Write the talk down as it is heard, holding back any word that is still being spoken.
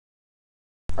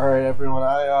Alright, everyone.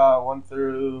 I went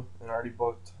through and already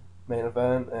booked main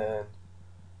event, and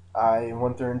I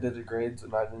went through and did the grades,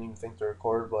 and I didn't even think to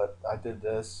record, but I did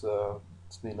this, so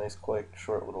it's be a nice, quick,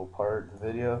 short little part of the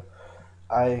video.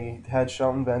 I had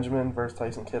Shelton Benjamin versus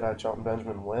Tyson Kidd. I had Shelton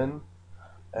Benjamin win,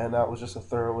 and that was just a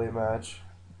throwaway match.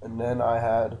 And then I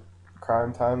had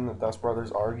Crime Time, the Dust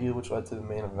Brothers argue, which led to the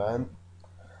main event.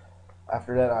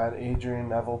 After that, I had Adrian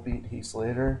Neville beat Heath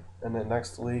Slater, and then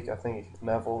next week, I think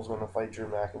Neville's going to fight Drew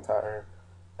McIntyre,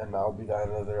 and that'll be the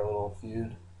end of their little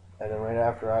feud. And then right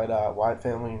after, I had Wyatt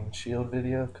Family and Shield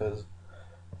video, because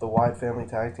the Wyatt Family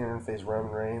tag team faced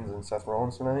Roman Reigns and Seth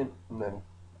Rollins tonight. And then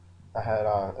I had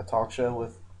a talk show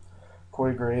with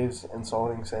Corey Graves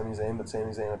insulting Sami Zayn, but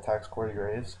Sami Zayn attacks Corey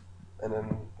Graves. And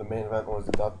then the main event was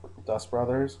the Dust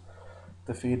Brothers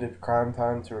defeated Crime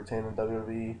Time to retain the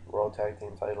WWE World Tag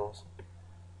Team titles.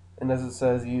 And as it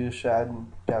says, you use Shad,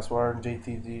 Gaspar, and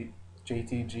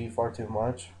JTG far too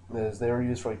much, as they were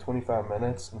used for like 25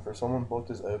 minutes, and for someone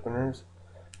booked as openers,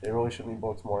 they really shouldn't be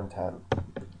booked more than 10.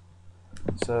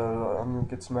 So I'm going to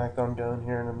get Smackdown going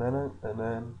here in a minute, and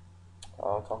then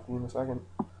I'll talk to you in a second.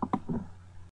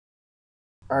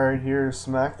 Alright, here's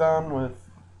Smackdown with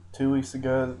 2 weeks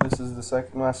ago. This is the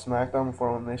second last Smackdown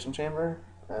before Elimination Chamber,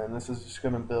 and this is just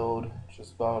going to build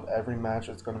just about every match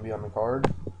that's going to be on the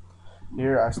card.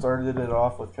 Here, I started it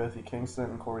off with Kofi Kingston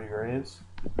and Corey Graves,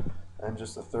 and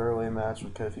just a throwaway match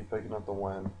with Kofi picking up the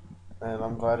win. And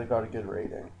I'm glad it got a good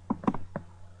rating.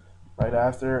 Right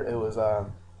after, it was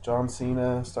John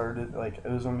Cena started, like,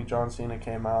 it was when John Cena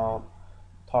came out,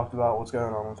 talked about what's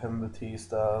going on with him and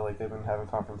Batista, like, they've been having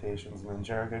confrontations, and then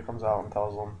Jericho comes out and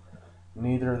tells them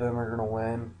neither of them are going to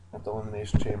win at the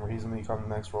Elimination Chamber. He's going to become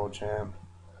the next world champ.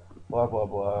 Blah, blah,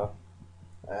 blah.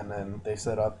 And then they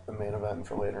set up the main event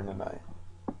for later in the night.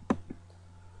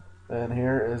 Then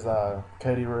here is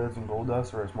Cody Rhodes and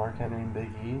Goldust versus Mark Henry and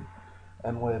Big E.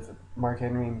 And with Mark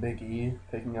Henry and Big E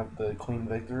picking up the clean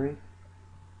victory.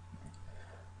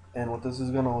 And what this is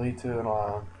going to lead to in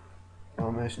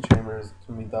Elimination Chamber is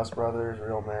going to be Dust Brothers,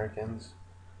 Real Americans,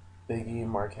 Big E and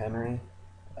Mark Henry,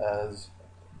 as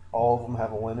all of them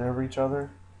have a win over each other.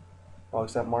 Well,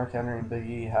 except Mark Henry and Big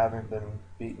E haven't been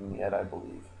beaten yet, I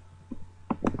believe.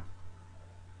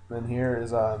 Then here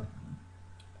is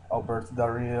Alberto Del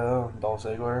Rio and Dolph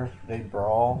Ziggler. They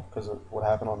brawl because of what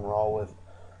happened on Raw with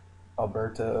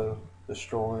Alberto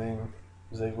destroying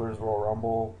Ziggler's Royal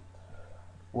Rumble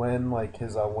win, like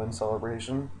his win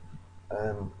celebration.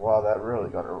 And wow, that really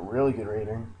got a really good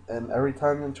rating. And every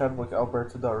time you try to look at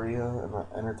Alberto Del Rio and the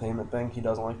entertainment thing, he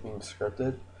doesn't like being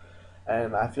scripted.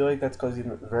 And I feel like that's because he's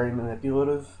very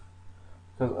manipulative,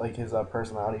 because like his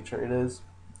personality trait is.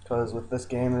 Because with this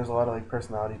game, there's a lot of like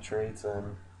personality traits,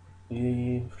 and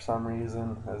he, for some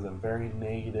reason, has a very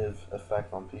negative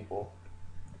effect on people.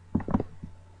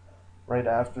 Right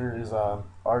after is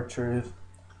R-Truth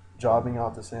jobbing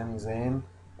out to Sami Zayn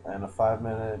and a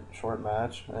 5-minute short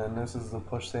match. And this is to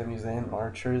push Sami Zayn.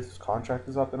 R-Truth's contract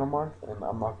is up in a month, and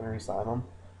I'm not going to re-sign him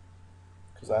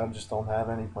because I just don't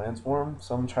have any plans for him.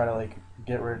 So I'm trying to like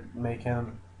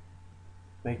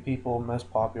make people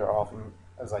most popular off him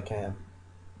as I can.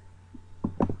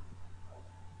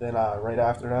 Then right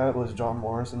after that was John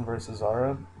Morrison versus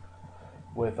Zara,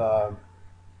 with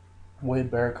Wade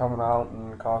Barrett coming out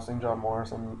and costing John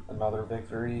Morrison another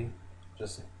victory.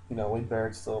 Just, Wade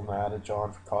Barrett's still mad at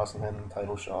John for costing him the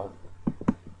title shot.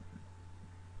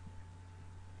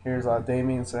 Here's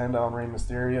Damien Sandow and Rey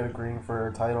Mysterio agreeing for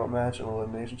a title match in the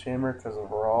Elimination Chamber because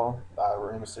of Raw.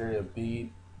 Rey Mysterio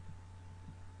beat,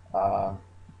 who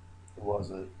was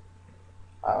it?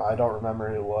 I don't remember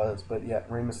who it was, but yeah,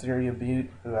 Rey Mysterio beat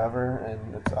whoever,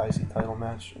 and it's an IC title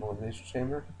match in Elimination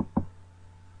Chamber.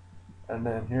 And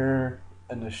then here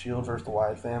in the Shield versus the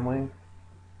Wyatt Family,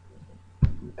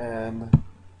 and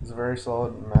it's a very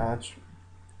solid match.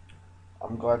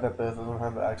 I'm glad that both of them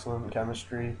have excellent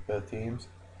chemistry, both teams.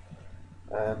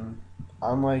 And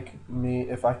unlike me,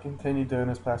 if I continue doing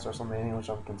this past WrestleMania, which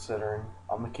I'm considering,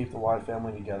 I'm gonna keep the Wyatt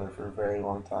Family together for a very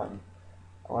long time,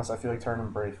 unless I feel like turning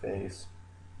Bray face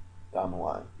down the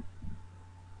line.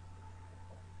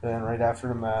 Then right after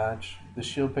the match, the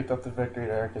Shield picked up the victory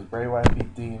there because Bray Wyatt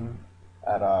beat Dean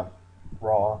at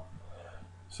Raw.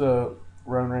 So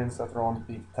Roman Reigns and Seth Rollins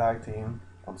beat the tag team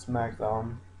on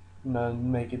SmackDown.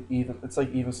 Make it even. It's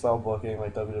like even style booking,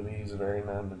 like WWE is very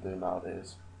known to do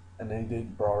nowadays. And they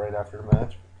did brawl right after the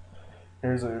match.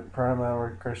 Here's a promo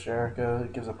where Chris Jericho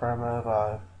gives a promo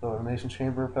of the Elimination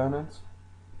Chamber opponents.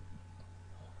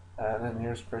 And then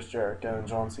here's Chris Jericho and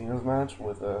John Cena's match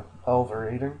with a hell of a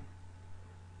rating.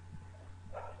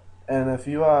 And if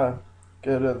you go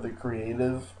to the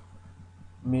creative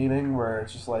meeting where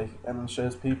it's just like, and it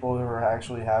shows people who are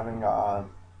actually having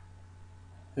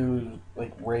whose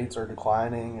like rates are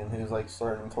declining and who's like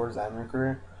starting towards the end of their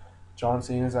career. John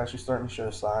Cena is actually starting to show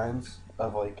signs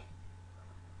of like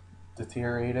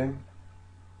deteriorating.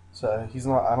 So he's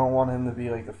not. I don't want him to be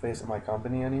like the face of my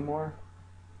company anymore.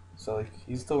 So like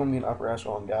he's still gonna be an upper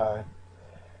echelon guy.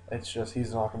 It's just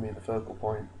he's not gonna be the focal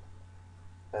point.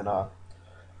 And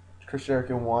Chris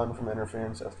Jericho won from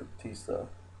interference after Batista.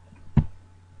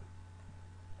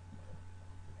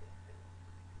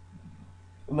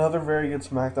 Another very good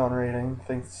SmackDown rating. I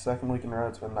think the second week in a row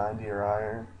it's been 90 or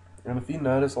higher. And if you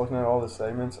notice, looking at all the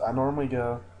segments, I normally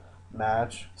go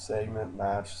match, segment,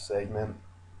 match, segment.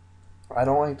 I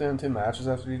don't like doing two matches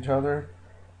after each other.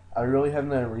 I really have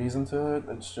no reason to it.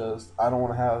 It's just I don't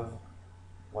want to have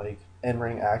like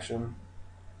in-ring action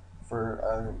for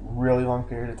a really long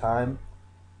period of time.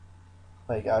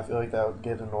 Like I feel like that would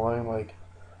get annoying. Like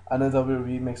I know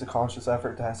WWE makes a conscious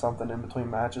effort to have something in between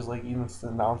matches, like even the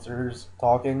announcers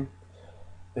talking.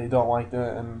 They don't like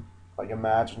doing like a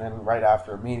match and then right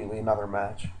after immediately another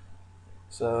match.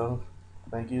 So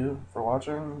thank you for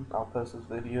watching. I'll post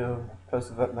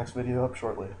the next video up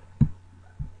shortly.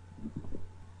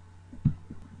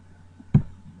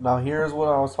 Now here's what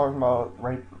I was talking about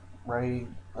right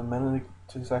a minute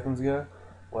 2 seconds ago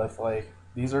with like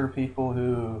these are people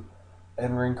who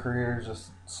in ring careers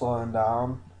just slowing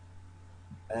down,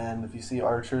 and if you see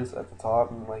R-Truth at the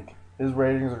top and like his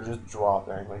ratings are just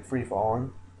dropping, like free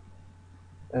falling.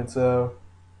 And so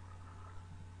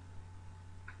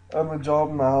I'm gonna job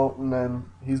him out and then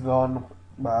he's gone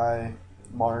by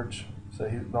March. So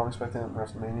he's not expecting him at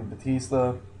WrestleMania.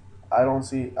 Batista,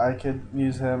 I could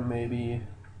use him maybe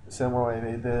the similar way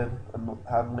they did and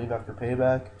have him leave after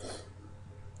Payback.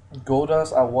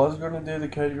 Goldust, I was gonna do the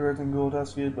Cody Rhodes and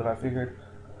Goldust feud, but I figured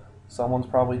someone's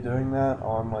probably doing that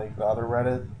on like the other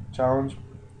Reddit challenge,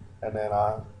 and then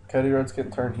Cody Rhodes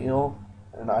can turn heel,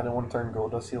 and I didn't want to turn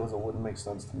Goldust heel, as it wouldn't make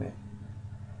sense to me.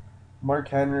 Mark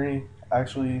Henry,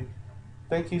 actually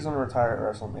think he's gonna retire at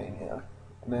WrestleMania,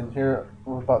 and then here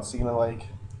about Cena, like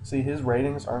see his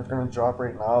ratings aren't gonna drop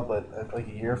right now, but like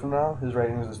a year from now, his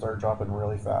ratings will start dropping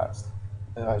really fast,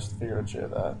 and I just figured I'd share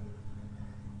that.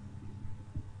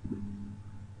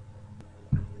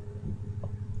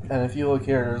 And if you look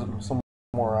here, there's some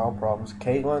morale problems.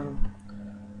 Caitlyn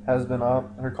has been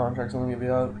up. Her contract's only going to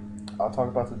be up. I'll talk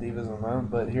about the Divas in a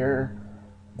moment. But here,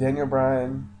 Daniel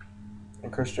Bryan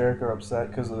and Chris Jericho are upset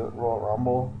because of the Royal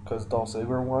Rumble, because Dolph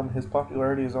Ziggler won. His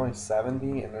popularity is only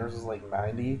 70, and theirs is like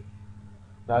 90.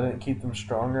 Now, I didn't keep them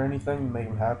strong or anything to make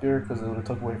them happier, because it would have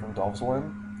took away from Dolph's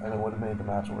win, and it would have made the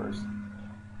match worse.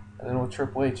 And then with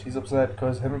Triple H, he's upset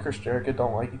because him and Chris Jericho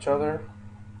don't like each other,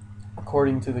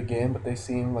 according to the game, but they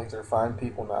seem like they're fine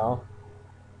people now.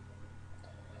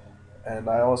 And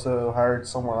I also hired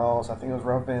someone else. I think it was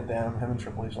Rob Van Dam. Him and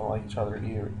Triple H don't like each other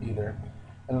either.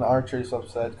 And then R-Truth's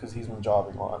upset because he's been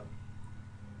jobbing a lot.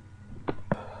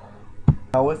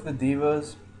 Now with the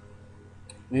Divas,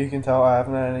 you can tell I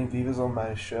haven't had any Divas on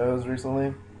my shows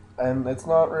recently. And it's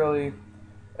not really,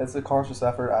 it's a conscious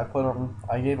effort.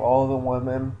 I gave all of the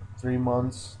women 3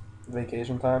 months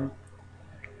vacation time.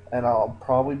 And I'll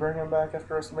probably bring them back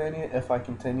after WrestleMania if I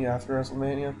continue after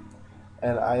WrestleMania.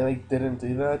 And I like didn't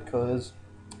do that because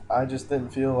I just didn't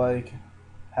feel like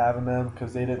having them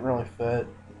because they didn't really fit.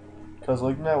 Because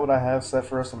looking at what I have set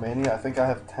for WrestleMania, I think I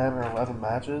have 10 or 11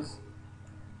 matches.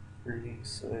 3,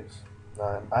 6,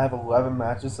 9. I have 11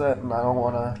 matches set, and I don't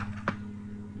want to,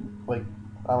 like,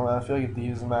 I don't know, I feel like a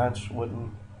Divas match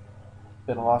wouldn't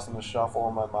been lost in the shuffle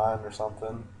in my mind or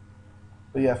something.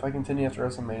 But yeah, if I continue after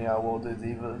WrestleMania, I will do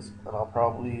Divas, and I'll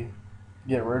probably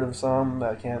get rid of some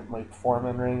that I can't like form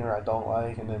in ring or I don't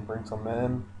like, and then bring some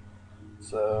in.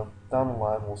 So down the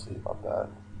line, we'll see about that.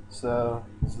 So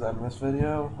this is that in this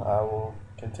video. I will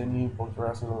continue book the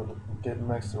rest of the Getting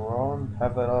Next to Raw and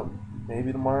have that up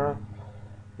maybe tomorrow,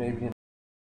 maybe